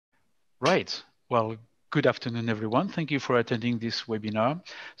Right. Well, good afternoon, everyone. Thank you for attending this webinar.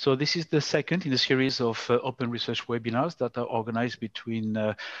 So this is the second in a series of open research webinars that are organized between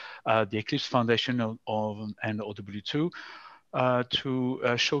the Eclipse Foundation and OW2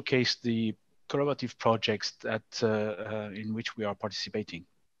 to showcase the collaborative projects that in which we are participating.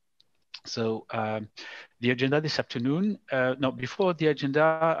 So the agenda this afternoon, no, before the agenda,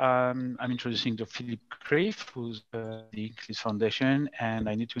 I'm introducing Philippe Krief, who's the Eclipse Foundation, and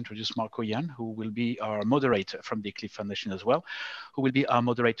I need to introduce Marco Jan, who will be our moderator from the Eclipse Foundation as well, who will be our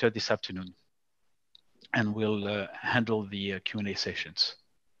moderator this afternoon, and will handle the Q&A sessions.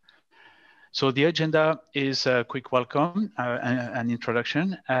 So the agenda is a quick welcome, an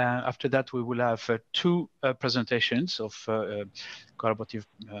introduction. After that, we will have two presentations of collaborative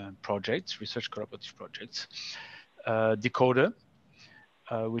projects, research collaborative projects. DECODER,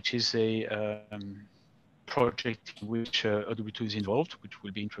 which is a project in which OW2 is involved, which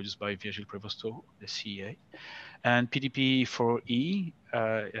will be introduced by Virgile Prevosto, the CEA. And PDP4E,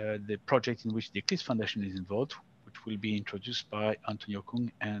 the project in which the Eclipse Foundation is involved, which will be introduced by Antonio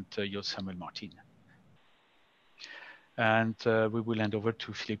Kung and Samuel Martín. And we will hand over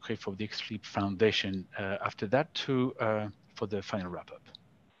to Philippe Krief of the Eclipse Foundation after that for the final wrap-up.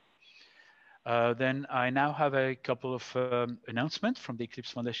 Then I now have a couple of announcements from the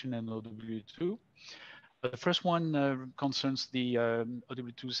Eclipse Foundation and OW2. The first one concerns the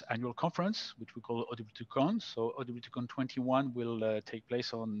OW2's annual conference, which we call OW2Con. So OW2Con 21 will take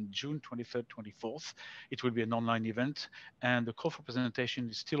place on June 23rd, 24th. It will be an online event, and the call for presentation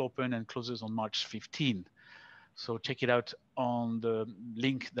is still open and closes on March 15. So check it out on the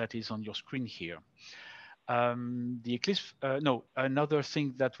link that is on your screen here. The Eclipse, another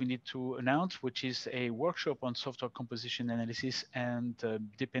thing that we need to announce, which is a workshop on software composition analysis and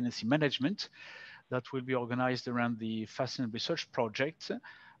dependency management that will be organized around the FASTN research project.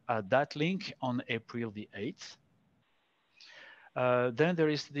 That link on April the 8th. Then there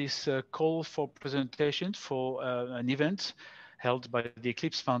is this call for presentation for an event held by the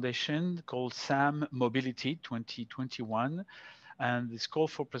Eclipse Foundation called SAM Mobility 2021. And this call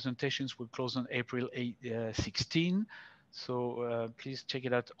for presentations will close on April 16. So please check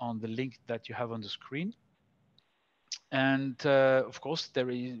it out on the link that you have on the screen. And of course,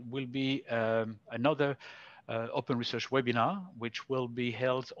 will be another open research webinar, which will be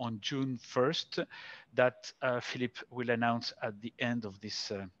held on June 1st, that Philippe will announce at the end of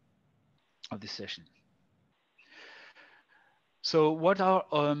this session. So what are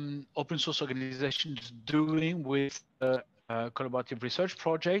open source organizations doing with collaborative research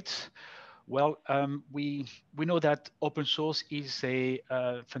projects? Well, we know that open source is a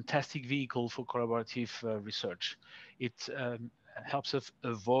fantastic vehicle for collaborative research. It helps us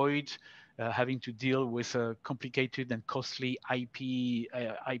avoid having to deal with complicated and costly IP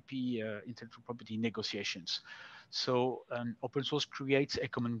intellectual property negotiations. So open source creates a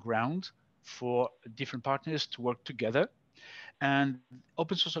common ground for different partners to work together. And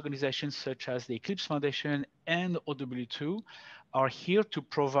open source organizations such as the Eclipse Foundation and OW2 are here to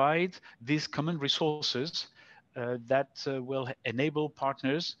provide these common resources that will enable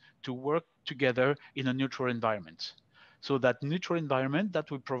partners to work together in a neutral environment. So that neutral environment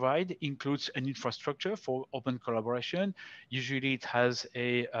that we provide includes an infrastructure for open collaboration. Usually it has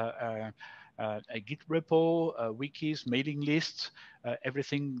a Git repo, wikis, mailing lists,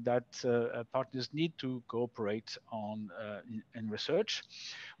 everything that partners need to cooperate on in research.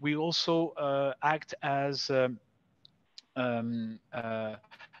 We also act as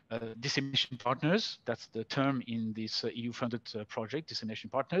dissemination partners. That's the term in this EU-funded project, dissemination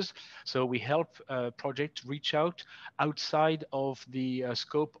partners. So we help projects reach out outside of the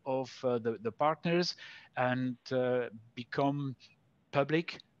scope of the partners and become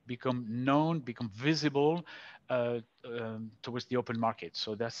public, become known, become visible towards the open market.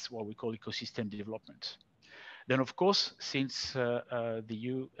 So that's what we call ecosystem development. Then, of course, since the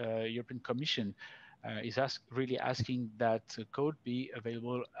European Commission is really asking that code be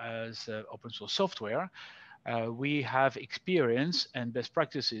available as open source software, we have experience and best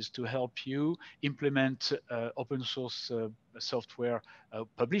practices to help you implement open source software,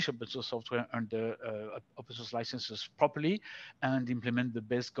 publish open source software under open source licenses properly, and implement the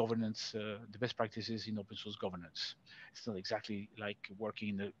best governance, the best practices in open source governance. It's not exactly like working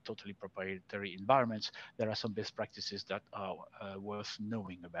in a totally proprietary environments. There are some best practices that are worth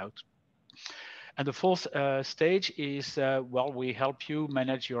knowing about. And the fourth stage is, well, we help you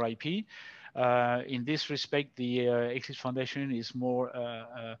manage your IP. In this respect, the Eclipse Foundation is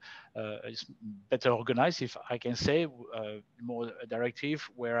is better organized, if I can say, more directive,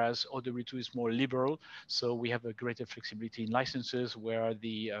 whereas ODE2 is more liberal. So we have a greater flexibility in licenses, where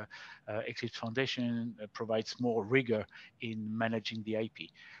the Eclipse Foundation provides more rigor in managing the IP.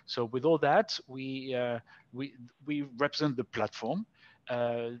 So with all that, we represent the platform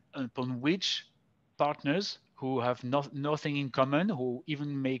upon which partners who have nothing in common, who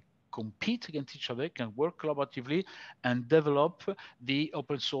even may compete against each other, can work collaboratively and develop the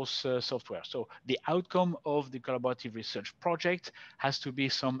open source software. So the outcome of the collaborative research project has to be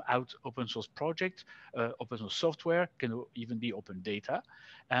some open source project, open source software, can even be open data,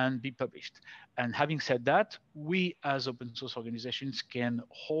 and be published. And having said that, we as open source organizations can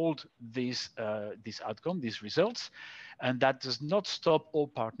hold this outcome, these results, and that does not stop all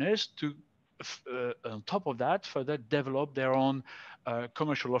partners to on top of that, further develop their own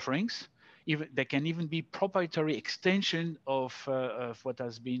commercial offerings. They can even be proprietary extension of what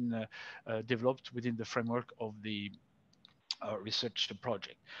has been developed within the framework of the research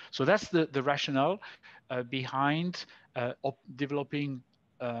project. So that's the rationale behind developing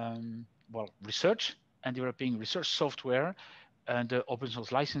research and developing research software and open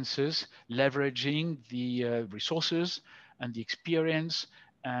source licenses, leveraging the resources and the experience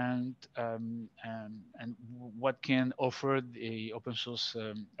and what can offer the open source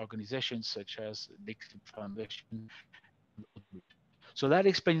organizations such as the Eclipse Foundation. So that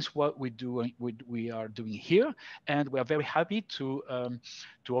explains what we are doing here, and we are very happy to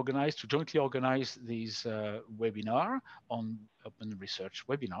jointly organize these webinar on open research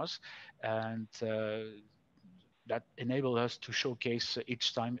webinars, and that enable us to showcase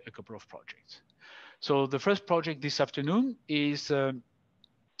each time a couple of projects. So the first project this afternoon is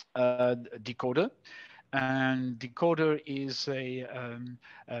DECODER, and DECODER is an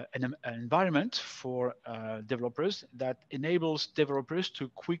environment for developers that enables developers to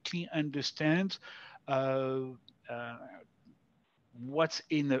quickly understand what's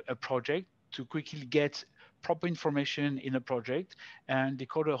in a project, to quickly get proper information in a project, and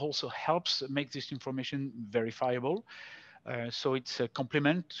DECODER also helps make this information verifiable. So it's a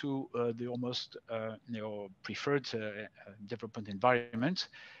complement to the almost preferred development environment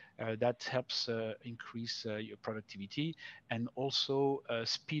that helps increase your productivity and also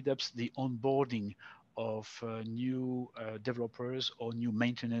speed up the onboarding of new developers or new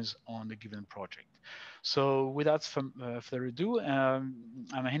maintainers on a given project. So without further ado, I'm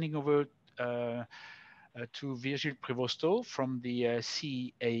handing over to Virgile Prevosto from the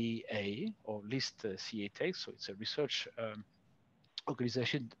CAA, or LIST CATEX. So it's a research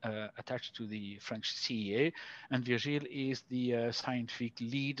organization attached to the French CEA, and Virgile is the scientific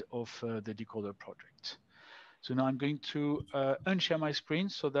lead of the DECODER project. So now I'm going to unshare my screen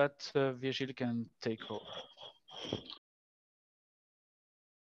so that Virgile can take over.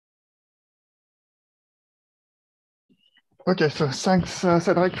 Okay, so thanks,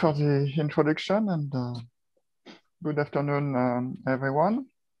 Cedric, for the introduction, and good afternoon, everyone.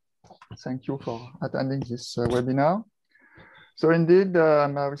 Thank you for attending this webinar. So indeed,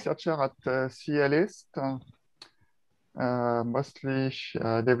 I'm a researcher at CLIST, mostly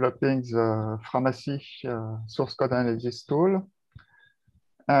developing the pharmacy source code analysis tool.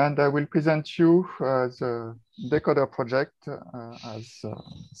 And I will present you the DECODER project, as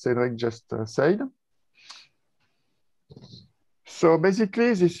Cedric just said. So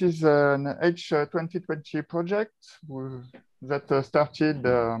basically, this is an H2020 project that started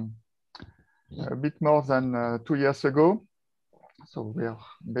a bit more than 2 years ago. So we are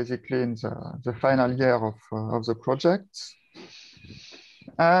basically in the final year of the project.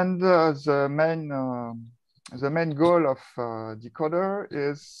 And the main goal of DECODER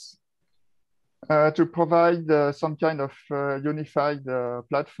is to provide some kind of unified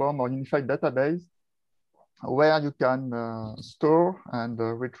platform or unified database where you can store and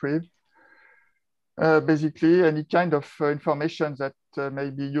retrieve basically any kind of information that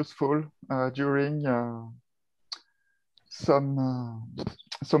may be useful during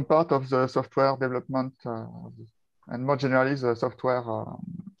some part of the software development and more generally the software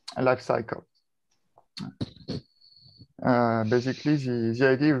life cycle. Basically, the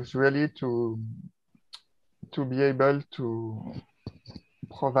idea is really to be able to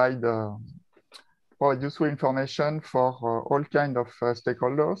provide useful information for all kinds of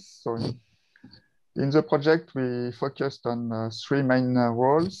stakeholders. So in the project, we focused on 3 main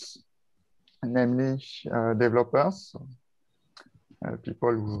roles, namely developers, so,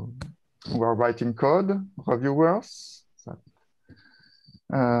 people who are writing code, reviewers,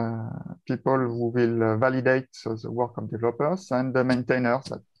 people who will validate the work of developers, and the maintainers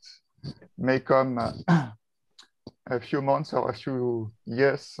that may come a few months or a few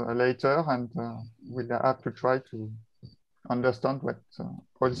years later, and we'll have to try to understand what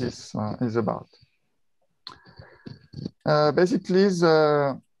all this is about. Basically,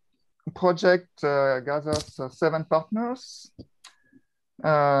 the project gathers 7 partners.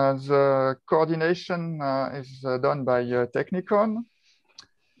 The coordination is done by Technicon,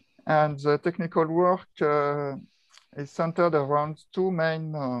 and the technical work is centered around 2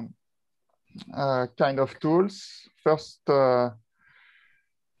 main kind of tools. First,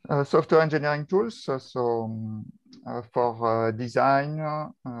 software engineering tools, for design,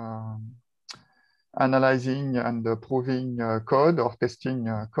 analyzing and proving code or testing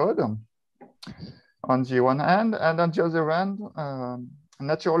code on the one hand, and on the other hand,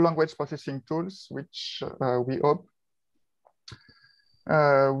 natural language processing tools, which we hope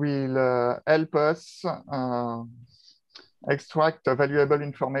will help us extract valuable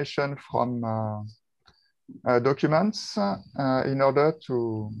information from documents in order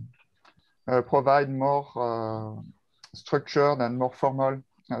to provide more structured and more formal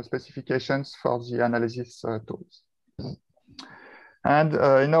specifications for the analysis tools. And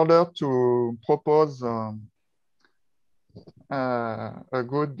in order to propose a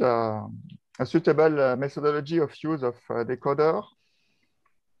suitable methodology of use of DECODER,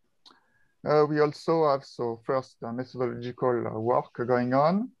 we also have, first, methodological work going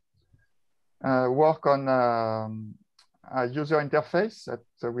on, work on a user interface that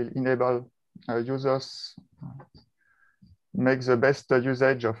will enable users make the best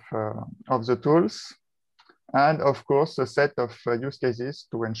usage of the tools, and of course a set of use cases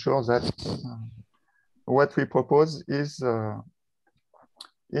to ensure that what we propose is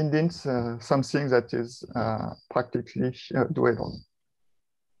indeed something that is practically doable.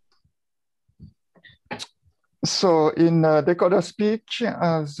 So in DECODER speak,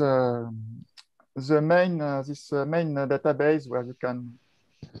 the main database where you can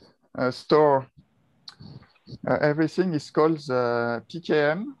store everything is called the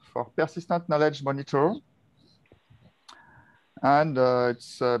PKM, for Persistent Knowledge Monitor. And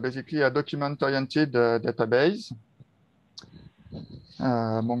it's basically a document-oriented database,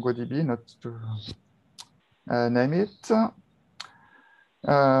 MongoDB, not to name it,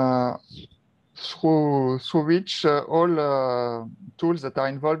 through which all tools that are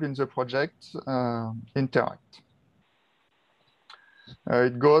involved in the project interact.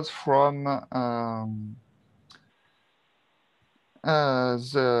 It goes from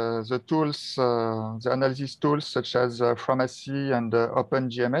the tools, the analysis tools such as Pharmacy and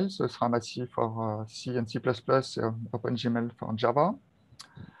OpenGML, so Pharmacy for C and C++, OpenGML for Java,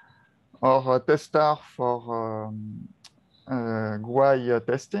 or Testar for GUI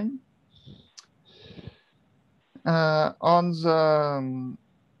testing. On the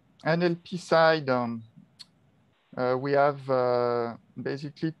NLP side, we have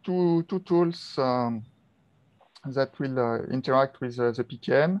basically two tools that will interact with the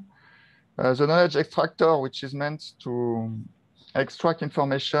PKM. The knowledge extractor, which is meant to extract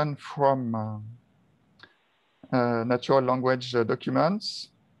information from natural language documents,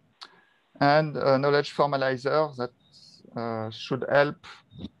 and a knowledge formalizer that should help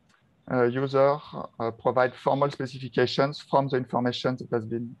user provide formal specifications from the information that has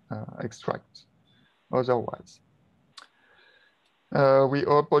been extracted otherwise. We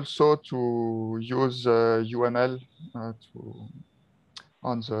hope also to use UML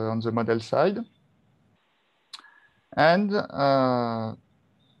on the model side. And on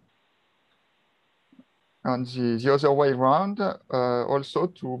the other way around, also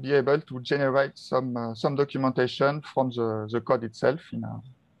to be able to generate some documentation from the code itself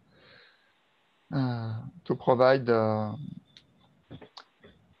to provide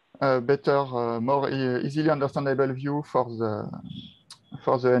a better, more easily understandable view for the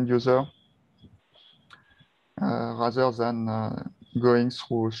end user, rather than going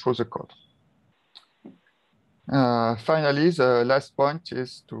through the code. Finally, the last point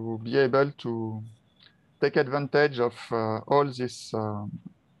is to be able to take advantage of all this,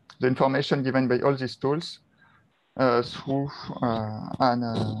 the information given by all these tools through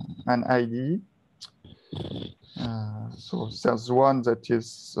an ID. So there's one that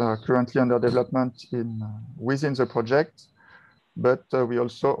is currently under development within the project, but we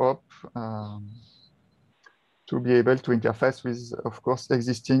also hope to be able to interface with, of course,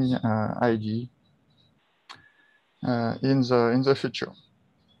 existing ID in the future.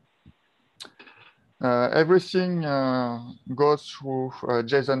 Everything goes through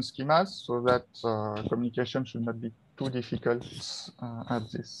JSON schemas, so that communication should not be too difficult at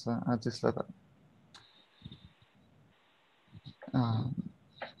this level.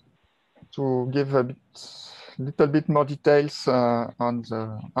 to give a little bit more details on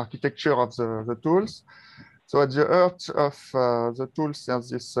the architecture of the tools. So at the heart of the tools, there's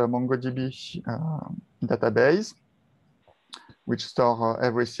this MongoDB database, which stores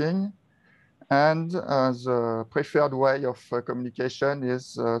everything. And the preferred way of communication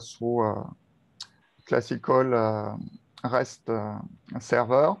is through classical REST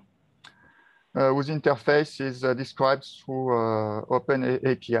server, whose interface is described through open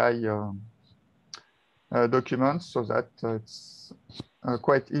API documents, so that it's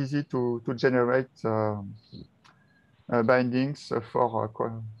quite easy to generate bindings for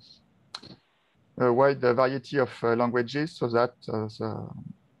a wide variety of languages, so that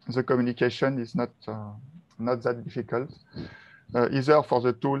the communication is not that difficult, either for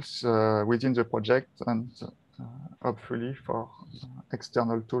the tools within the project and hopefully for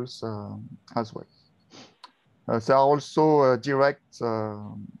external tools as well. There are also direct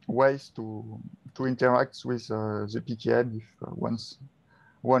ways to interact with the PKM if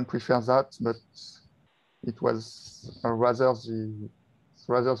one prefers that, but it was rather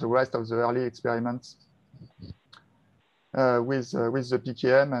the rest of the early experiments with the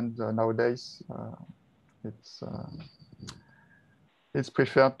PKM, and nowadays it's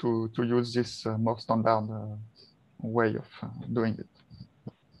preferred to use this more standard way of doing it.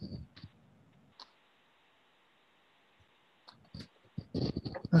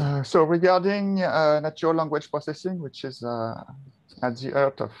 So regarding natural language processing, which is at the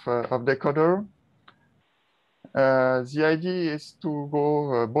heart of Decoder, the idea is to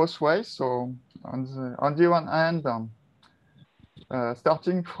go both ways. So on the one hand,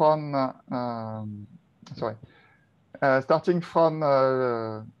 starting from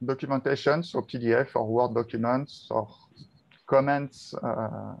documentation, so PDF or Word documents or comments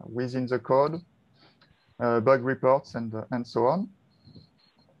within the code, bug reports, and so on,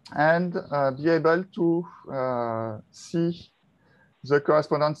 and be able to see the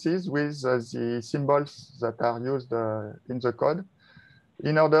correspondences with the symbols that are used in the code,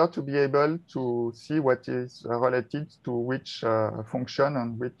 in order to be able to see what is related to which function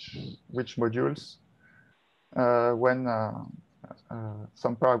and which modules when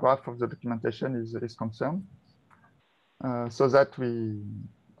some paragraph of the documentation is concerned, so that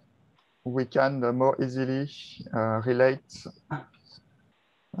we can more easily relate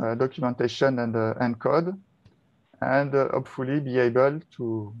documentation and code, and hopefully be able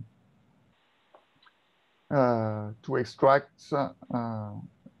to extract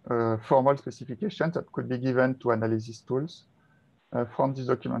formal specifications that could be given to analysis tools from this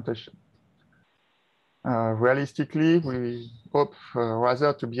documentation. Realistically, we hope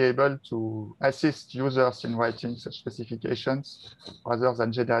rather to be able to assist users in writing such specifications rather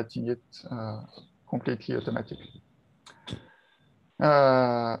than generating it completely automatically.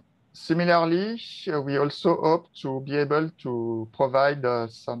 Similarly, we also hope to be able to provide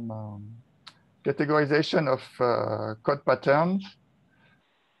some categorization of code patterns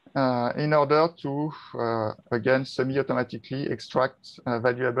in order to, again, semi-automatically extract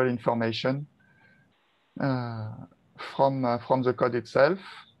valuable information from the code itself.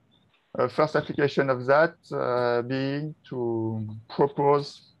 First application of that being to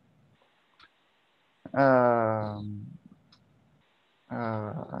propose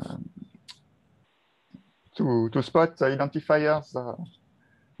to spot identifiers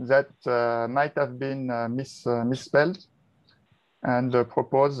that might have been misspelled, and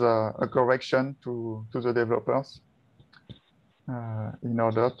propose a correction to the developers in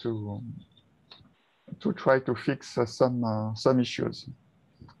order to try to fix some issues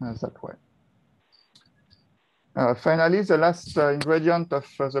that way. Finally, the last ingredient of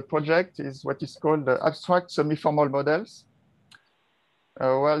the project is what is called abstract semi-formal models.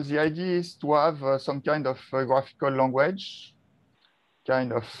 Well, the idea is to have some kind of graphical language,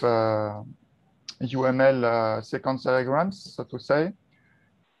 kind of UML sequence diagrams, so to say,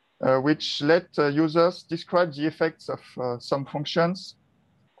 which let users describe the effects of some functions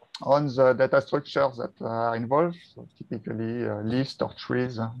on the data structures that are involved, so typically lists or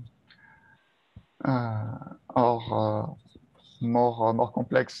trees, or more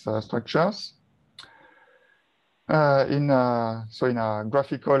complex structures, in a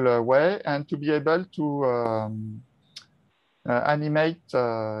graphical way, and to be able to animate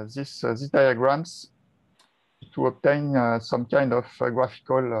these diagrams to obtain some kind of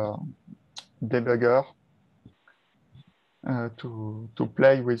graphical debugger to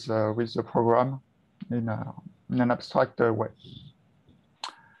play with the program in an abstract way.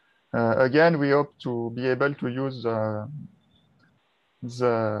 Again, we hope to be able to use the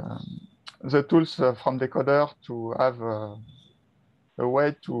tools from Decoder to have a a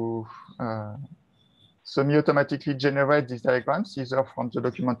way to semi-automatically generate these diagrams, either from the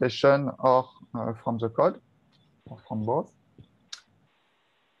documentation or from the code, or from both,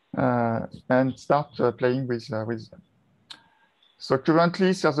 and start playing with them. So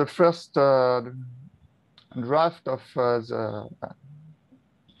currently, there's the first draft of the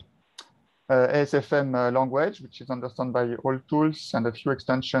ASFM language, which is understood by all tools and a few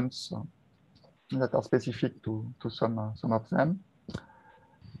extensions that are specific to some of them.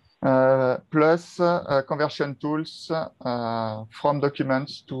 Plus conversion tools from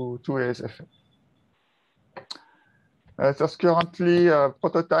documents to ASFM. There's currently a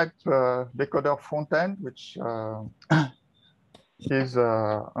prototype decoder front-end, which is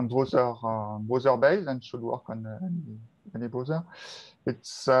on browser-based and should work on any browser.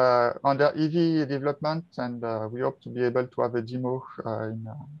 It's under EV development, and we hope to be able to have a demo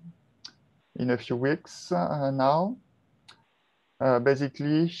in a few weeks now.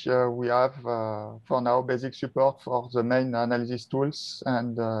 Basically, we have, for now, basic support for the main analysis tools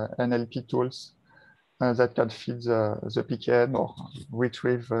and NLP tools that can feed the PKM or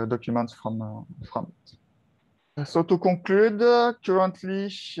retrieve documents from it. So to conclude, currently,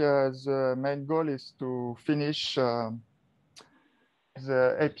 the main goal is to finish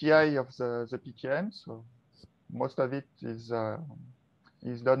the API of the PKM. So most of it is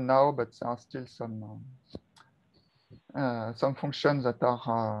done now, but there are still some functions that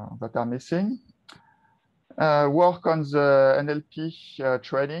are missing. Work on the NLP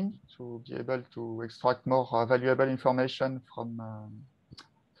training to be able to extract more valuable information from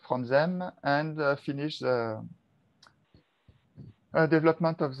them, and finish the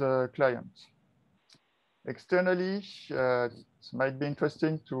development of the client. Externally, it might be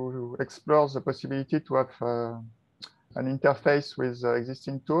interesting to explore the possibility to have an interface with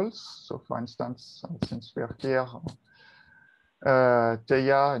existing tools. So for instance, since we're here,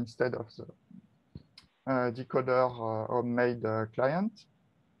 Theia instead of the DECODER homemade client.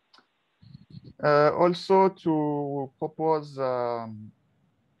 Also to propose an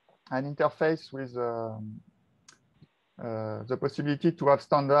interface with the possibility to have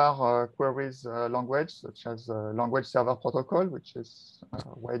standard queries language, such as language server protocol, which is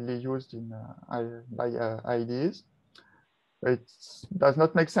widely used by IDEs. It does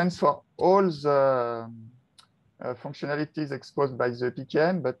not make sense for all the functionalities exposed by the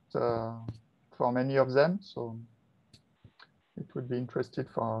PKM, but for many of them, so it would be interesting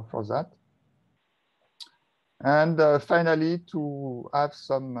for that. And finally, to have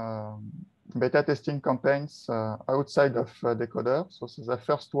some beta testing campaigns outside of DECODER. So this is the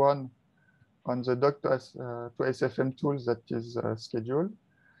first one on the doc to ASFM tools that is scheduled.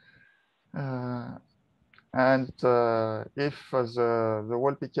 And if the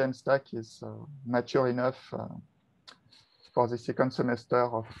whole PKM stack is mature enough for the second semester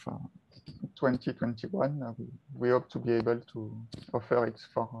of 2021, we hope to be able to offer it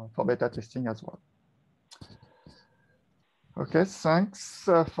for beta testing as well. Okay, thanks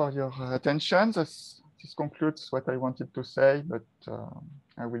for your attention. This concludes what I wanted to say, but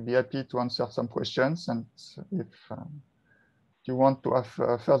I will be happy to answer some questions. And if you want to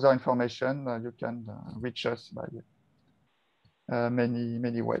have further information, you can reach us by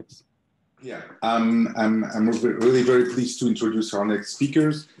many ways. Yeah, I'm really very pleased to introduce our next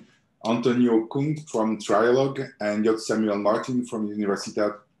speakers, Antonio Kung from Trialog and Samuel Martín from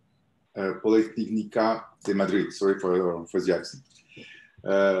Universidad Politécnica de Madrid. Sorry for the accent.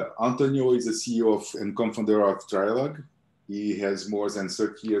 Antonio is the CEO and co-founder of Trialog. He has more than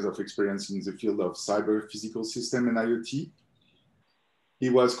 30 years of experience in the field of cyber physical system and IoT. He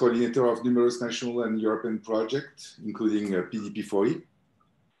was coordinator of numerous national and European projects, including PDP4E.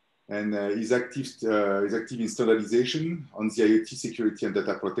 And he's active in standardization on the IoT security and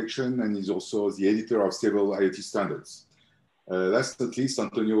data protection, and he's also the editor of several IoT standards. Last but not least,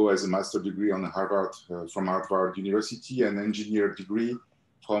 Antonio has a master's degree on from Harvard University and an engineer degree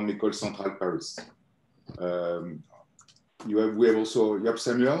from École Centrale Paris. We have also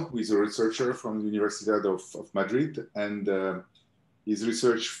Samuel, who is a researcher from the Universidad of Madrid, and his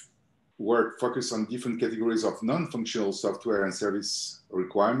research work focused on different categories of non-functional software and service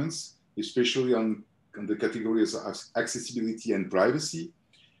requirements, especially on the categories of accessibility and privacy.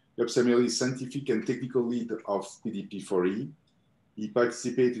 Samuel is scientific and technical lead of PDP4E. He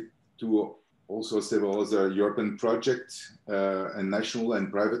participated to also several other European projects and national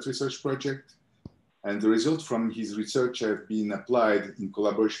and private research projects. And the results from his research have been applied in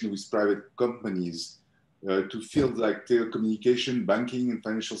collaboration with private companies to fields like telecommunication, banking and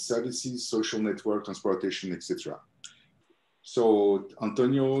financial services, social network, transportation, etc. So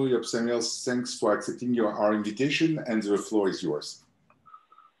Antonio, Samuel, thanks for accepting our invitation, and the floor is yours.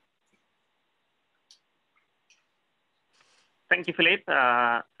 Thank you, Philippe.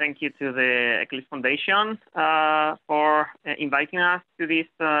 Thank you to the Eclipse Foundation for inviting us to this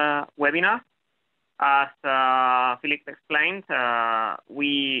webinar. As Philippe explained,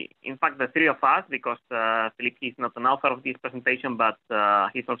 in fact, the three of us, because Philippe is not an author of this presentation, but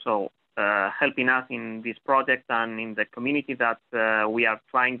he's also helping us in this project and in the community that we are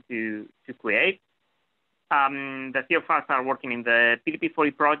trying to create. The three of us are working in the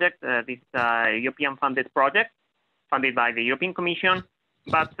PDP4E project. This is a European-funded project, funded by the European Commission.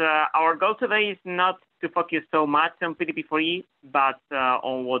 But our goal today is not to focus so much on PDP4E, but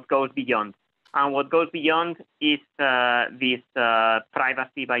on what goes beyond. And what goes beyond is this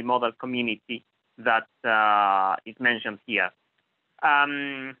privacy by model community that is mentioned here.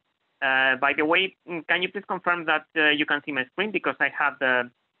 By the way, can you please confirm that you can see my screen? Because I have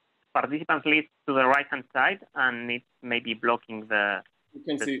the participants list to the right-hand side, and it may be blocking the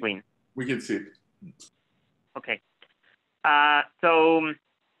screen. We can see it. Okay. So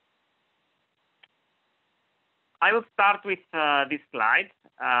I will start with this slide,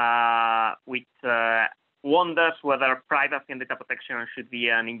 which wonders whether privacy and data protection should be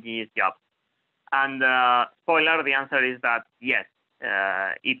an engineer's job. And spoiler, the answer is that yes,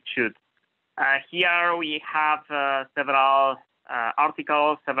 it should. Here we have several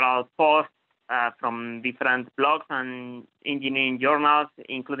articles, several posts from different blogs and engineering journals,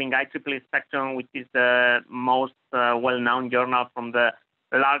 including IEEE Spectrum, which is the most well-known journal from the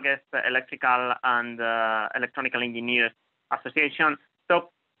largest electrical and electronical engineers association. So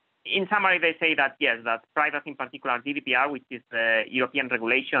in summary, they say that yes, that privacy, in particular GDPR, which is the European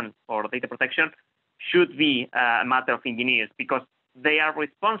regulation for data protection, should be a matter of engineers, because they are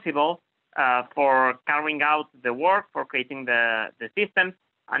responsible for carrying out the work, for creating the system,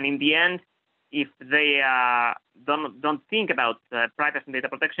 and in the end, if they don't think about privacy and data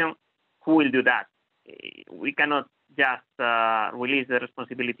protection, who will do that? We cannot just release the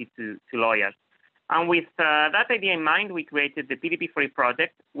responsibility to lawyers. And with that idea in mind, we created the PDP4E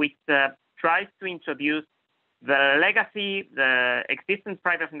project, which tries to introduce the legacy, the existing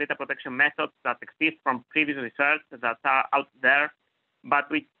privacy and data protection methods that exist from previous research that are out there,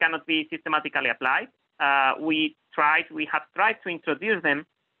 but which cannot be systematically applied. We have tried to introduce them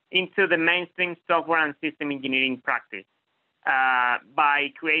into the mainstream software and system engineering practice by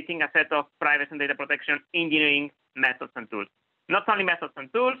creating a set of privacy and data protection engineering methods and tools. Not only methods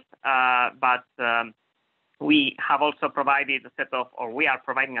and tools, but we have also provided a set of, or we are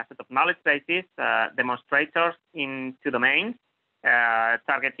providing a set of knowledge bases, demonstrators in two domains,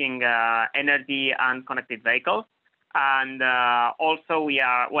 targeting energy and connected vehicles. And also we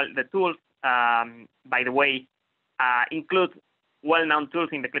are, well, the tools, by the way, include well-known tools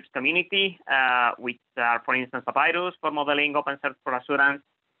in the Eclipse community, which are, for instance, Papyrus for modeling, OpenSearch for assurance.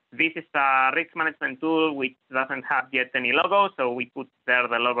 This is a risk management tool which doesn't have yet any logo, so we put there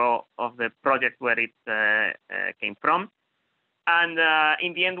the logo of the project where it came from. And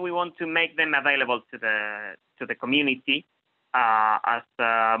in the end, we want to make them available to the community as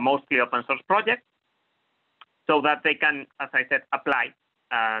mostly open source projects, so that they can, as I said, apply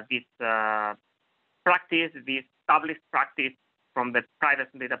this practice, this established practice from the privacy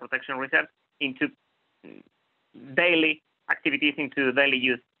and data protection research into daily activities, into daily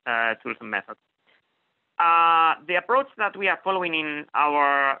use tools and methods. The approach that we are following in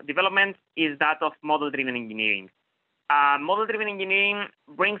our development is that of model-driven engineering. Model-driven engineering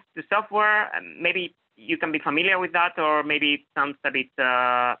brings to software, maybe you can be familiar with that, or maybe it sounds a bit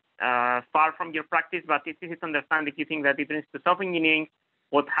far from your practice, but it's easy to understand if you think that it brings to software engineering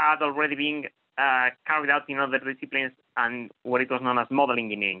what had already been carried out in other disciplines and what it was known as model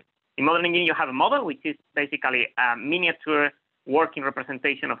engineering. In model engineering, you have a model, which is basically a miniature working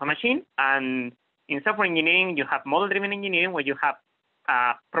representation of a machine. And in software engineering, you have model-driven engineering, where you have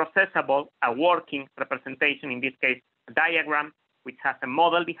a processable, a working representation, in this case, a diagram, which has a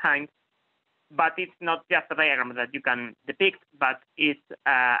model behind. But it's not just a diagram that you can depict, but it's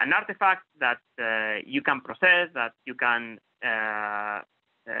an artifact that you can process, that you can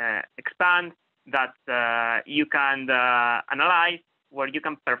expand, that you can analyze, where you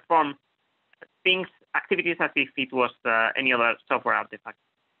can perform things, activities as if it was any other software artifact.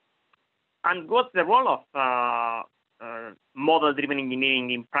 And what's the role of model-driven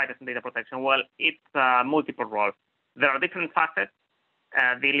engineering in privacy and data protection? Well, it's a multiple role. There are different facets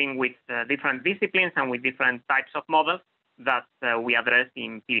dealing with different disciplines and with different types of models that we address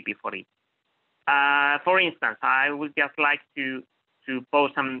in PDP4E. For instance, I would just like to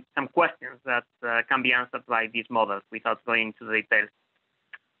pose some questions that can be answered by these models without going into the details.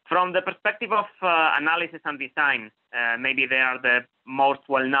 From the perspective of analysis and design, maybe they are the most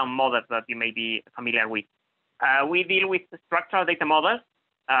well-known models that you may be familiar with. We deal with structural data models,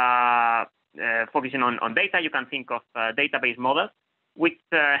 focusing on data. You can think of database models, which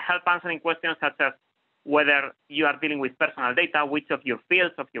help answering questions such as whether you are dealing with personal data, which of your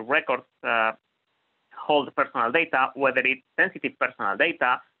fields, of your records hold personal data, whether it's sensitive personal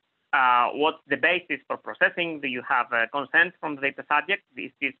data, what's the basis for processing, do you have consent from the data subject,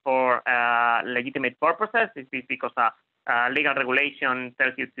 is this for legitimate purposes, is this because a legal regulation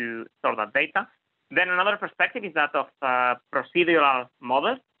tells you to store that data. Then another perspective is that of procedural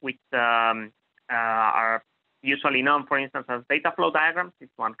models, which are usually known, for instance, as data flow diagrams.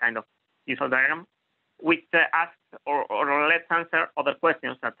 It's one kind of usual diagram, which asks or lets answer other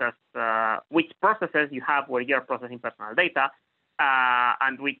questions such as which processes you have where you're processing personal data,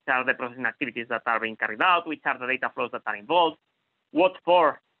 and which are the processing activities that are being carried out, which are the data flows that are involved, what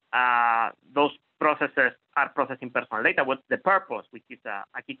for those processes are processing personal data, what's the purpose, which is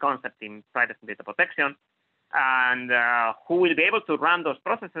a key concept in privacy and data protection, and who will be able to run those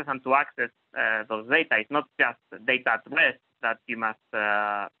processes and to access those data. It's not just data at rest that you must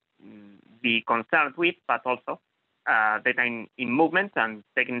be concerned with, but also data in movement and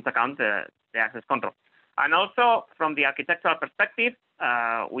taking into account the access control. And also, from the architectural perspective,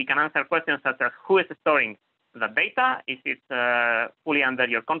 we can answer questions such as who is storing the data? Is it fully under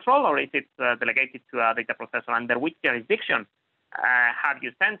your control, or is it delegated to a data processor? Under which jurisdiction have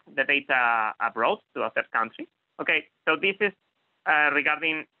you sent the data abroad to a third country? Okay, so this is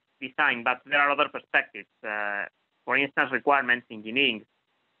regarding design, but there are other perspectives. For instance, requirements engineering,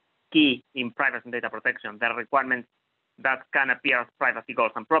 key in privacy and data protection. There are requirements that can appear as privacy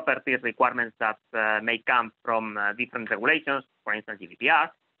goals and properties, requirements that may come from different regulations, for instance, GDPR,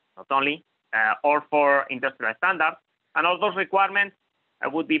 not only, or for industrial standards. And all those requirements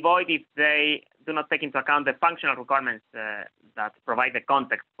would be void if they do not take into account the functional requirements that provide the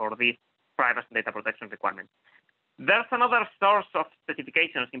context for these privacy and data protection requirements. There's another source of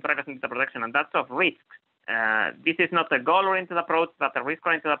specifications in privacy and data protection, and that's of risks. This is not a goal-oriented approach, but a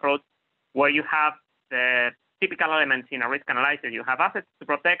risk-oriented approach where you have the typical elements in a risk analysis. You have assets to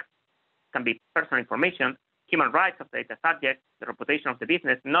protect, can be personal information, human rights of the data subject, the reputation of the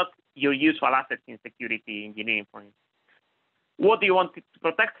business, not your usual assets in security engineering, for instance. What do you want to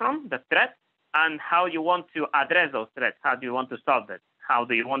protect from? The threats, and how you want to address those threats. How do you want to solve that? How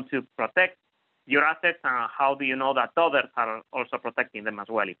do you want to protect your assets, and how do you know that others are also protecting them as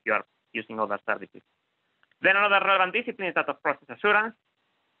well if you are using other services? Then another relevant discipline is that of process assurance,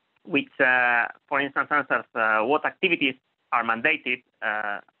 which, for instance, answers what activities are mandated.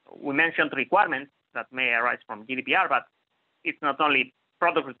 We mentioned requirements that may arise from GDPR, but it's not only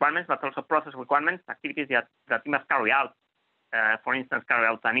product requirements, but also process requirements, activities that you must carry out. For instance, carry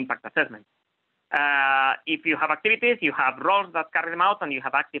out an impact assessment. If you have activities, you have roles that carry them out, and you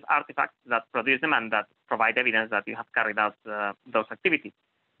have active artifacts that produce them and that provide evidence that you have carried out those activities.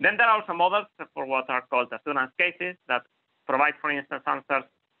 Then there are also models for what are called assurance cases that provide, for instance, answers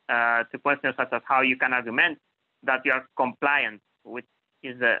to questions such as how you can argument that you are compliant, which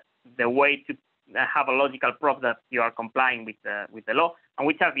is the way to have a logical proof that you are complying with the law, and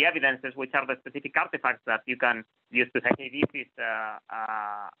which are the evidences, which are the specific artifacts that you can use to say, hey, this is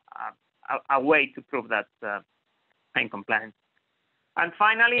a way to prove that I'm compliant. And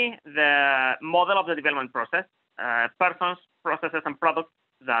finally, the model of the development process, persons, processes, and products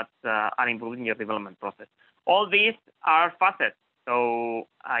that are involved in your development process. All these are facets. So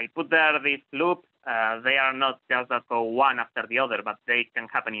I put there this loop. They are not just that go one after the other, but they can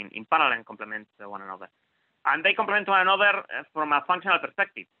happen in parallel and complement one another. And they complement one another from a functional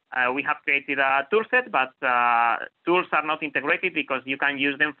perspective. We have created a tool set, but tools are not integrated because you can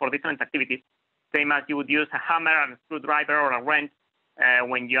use them for different activities, same as you would use a hammer and a screwdriver or a wrench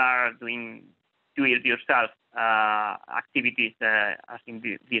when you are doing do-it-yourself activities as in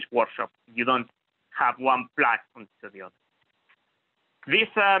this workshop. You don't have one plug onto the other. This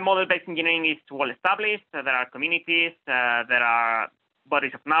model-based engineering is well established. There are communities, there are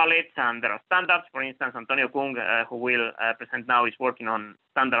bodies of knowledge, and there are standards. For instance, Antonio Kung, who will present now, is working on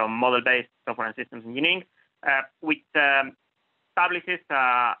standard on model-based software and systems engineering, which establishes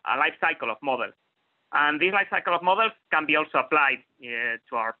a life cycle of models. And this life cycle of models can be also applied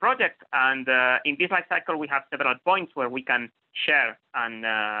to our project. And in this life cycle, we have several points where we can share and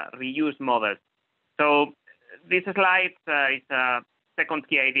reuse models. So this slide is a second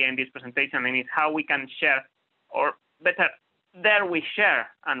key idea in this presentation, and it's how we can share, or better, there we share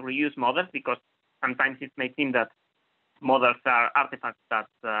and reuse models, because sometimes it may seem that models are artifacts that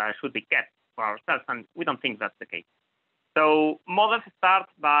should be kept for ourselves, and we don't think that's the case. So models start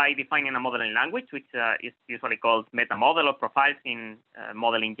by defining a modeling language, which is usually called meta model or profiles in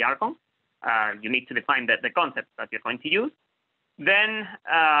modeling jargon. you need to define the concepts that you're going to use. Then,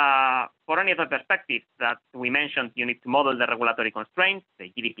 for any other perspectives that we mentioned, you need to model the regulatory constraints,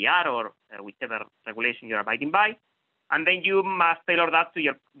 the GDPR or whichever regulation you're abiding by. And then you must tailor that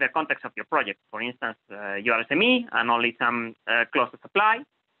to the context of your project. For instance, you are SME and only some clauses apply.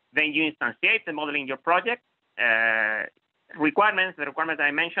 Then you instantiate the model in your project. Requirements, the requirements that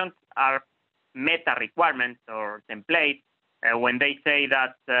I mentioned are meta requirements or templates. When they say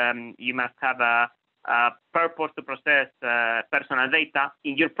that you must have a purpose to process personal data,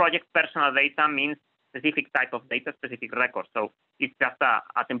 in your project, personal data means specific type of data, specific records. So it's just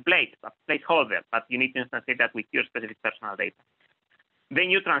a template, a placeholder, but you need to instantiate that with your specific personal data. Then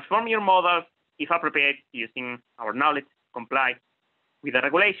you transform your models, if appropriate, using our knowledge, comply with the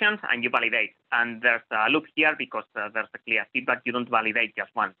regulations, and you validate. And there's a loop here because there's a clear feedback. You don't validate just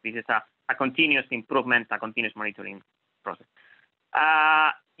once. This is a continuous improvement, a continuous monitoring process.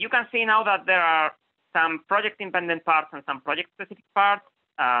 You can see now that there are some project-independent parts and some project-specific parts.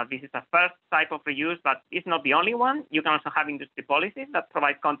 This is a first type of reuse, but it's not the only one. You can also have industry policies that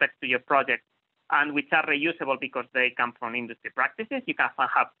provide context to your project and which are reusable because they come from industry practices. You can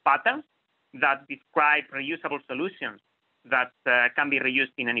have patterns that describe reusable solutions that can be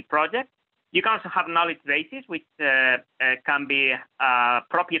reused in any project. You can also have knowledge bases, which can be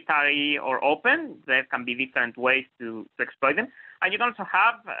proprietary or open. There can be different ways to exploit them. And you can also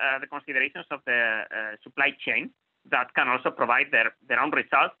have the considerations of the supply chain that can also provide their own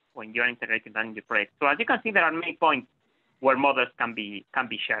results when you're integrating that in your project. So as you can see, there are many points where models can be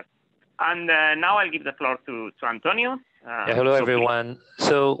shared. And now I'll give the floor to Antonio. Yeah, hello, everyone.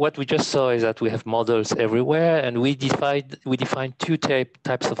 So what we just saw is that we have models everywhere, and we define two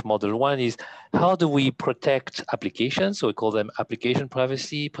types of model. One is how do we protect applications? So we call them application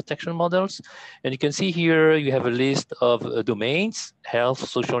privacy protection models. And you can see here you have a list of domains: health,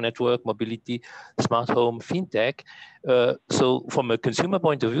 social network, mobility, smart home, fintech. So from a consumer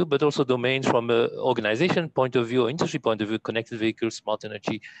point of view, but also domains from an organization point of view or industry point of view: connected vehicles, smart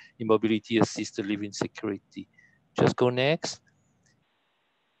energy, e-mobility, assisted living, security. Just go next.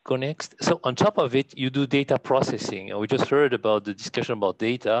 Go next. So on top of it, you do data processing. And we just heard about the discussion about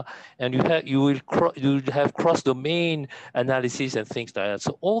data, and you will have cross-domain analysis and things like that.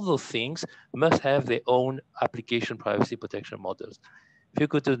 So all those things must have their own application privacy protection models. If you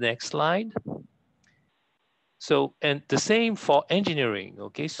go to the next slide. So, and the same for engineering,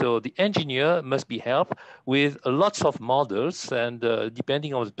 okay? So the engineer must be helped with lots of models, and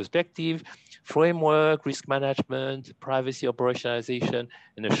depending on the perspective, framework, risk management, privacy operationalization,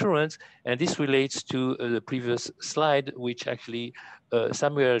 and assurance. And this relates to the previous slide, which actually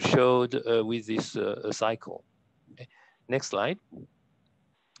Samuel showed with this cycle. Okay. Next slide.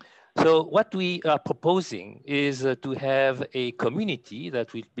 So what we are proposing is to have a community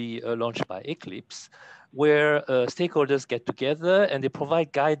that will be launched by Eclipse, where stakeholders get together and they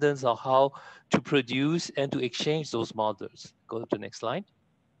provide guidance on how to produce and to exchange those models. Go to the next slide.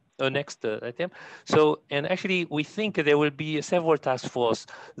 Next item. So, and actually we think there will be several task forces,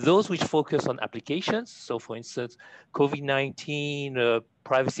 those which focus on applications. So for instance, COVID-19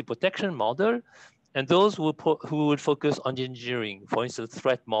 privacy protection model, and those who will focus on engineering, for instance,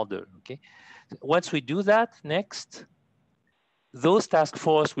 threat model, okay? Once we do that, next, those task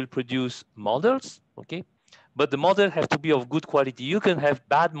force will produce models, okay? But the model has to be of good quality. You can have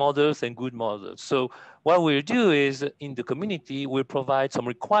bad models and good models. So what we'll do is in the community, we'll provide some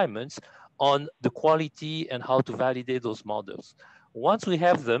requirements on the quality and how to validate those models. Once we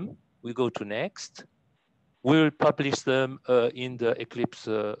have them, we go to next. We'll publish them in the Eclipse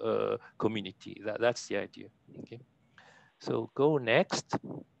community. That's the idea, okay? So go next.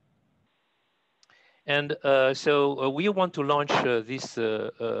 And so we want to launch this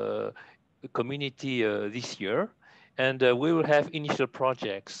community this year, and we will have initial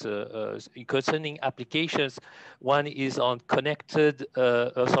projects concerning applications. One is on connected,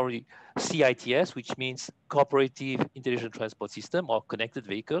 CITS, which means Cooperative Intelligent Transport System, or connected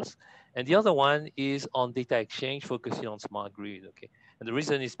vehicles. And the other one is on data exchange, focusing on smart grid, okay? And the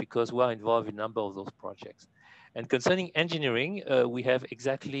reason is because we are involved in a number of those projects. And concerning engineering, we have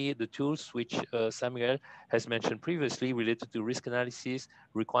exactly the tools which Samuel has mentioned previously related to risk analysis,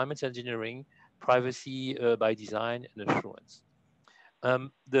 requirements engineering, privacy by design, and assurance.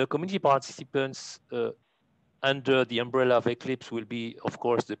 The community participants under the umbrella of Eclipse will be, of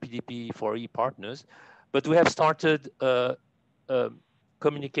course, the PDP4E partners, but we have started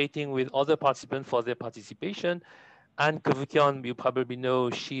communicating with other participants for their participation. Anne Kavukian, you probably know,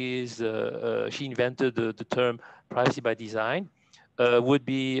 she invented the term privacy by design, would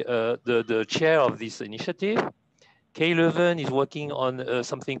be the chair of this initiative. K Leuven is working on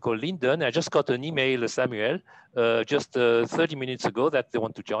something called Linden. I just got an email, Samuel, just 30 minutes ago that they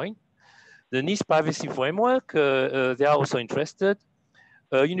want to join. The NIST Privacy Framework, they are also interested.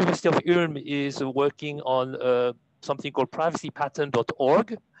 University of Ulm is working on something called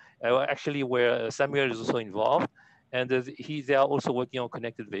privacypattern.org, actually where Samuel is also involved. And they are also working on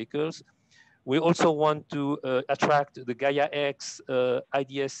connected vehicles. We also want to attract the Gaia-X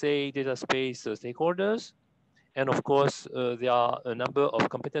IDSA data space stakeholders. And of course, there are a number of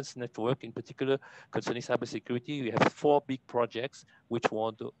competence network, in particular concerning cybersecurity. We have 4 big projects which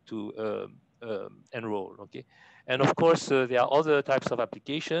want to enroll, okay? And of course, there are other types of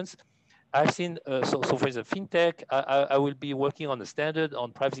applications. I've seen, so for instance, FinTech, I will be working on the standard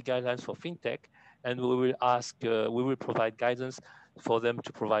on privacy guidelines for FinTech, and we will provide guidance for them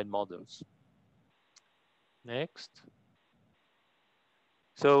to provide models. Next.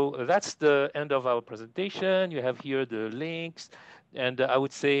 So that's the end of our presentation. You have here the links. And I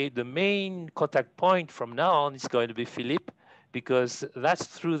would say the main contact point from now on is going to be Philippe, because that's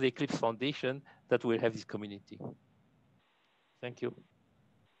through the Eclipse Foundation that we'll have this community. Thank you.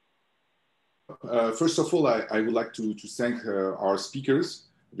 First of all, I would like to thank our speakers,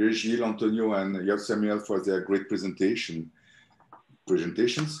 Virgile, Antonio, and Samuel, for their great presentations.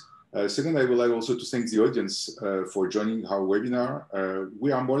 Second, I would like also to thank the audience for joining our webinar.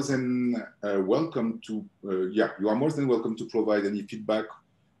 We are more than welcome to, you are more than welcome to provide any feedback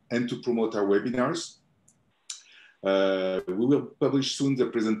and to promote our webinars. We will publish soon the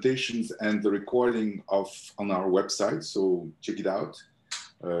presentations and the recording on our website, so check it out.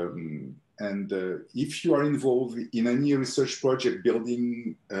 And if you are involved in any research project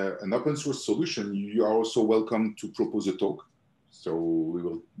building an open source solution, you are also welcome to propose a talk. So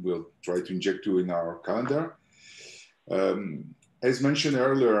we'll try to inject you in our calendar. As mentioned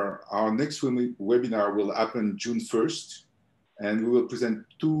earlier, our next webinar will happen June 1st, and we will present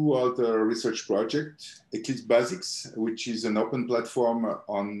 2 other research projects: Eclipse Basics, which is an open platform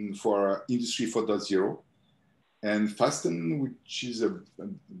for Industry 4.0, and Fasten,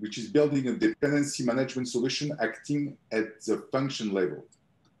 which is building a dependency management solution acting at the function level.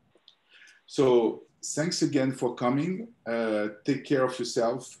 So thanks again for coming. Take care of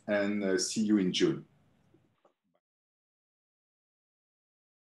yourself, and see you in June.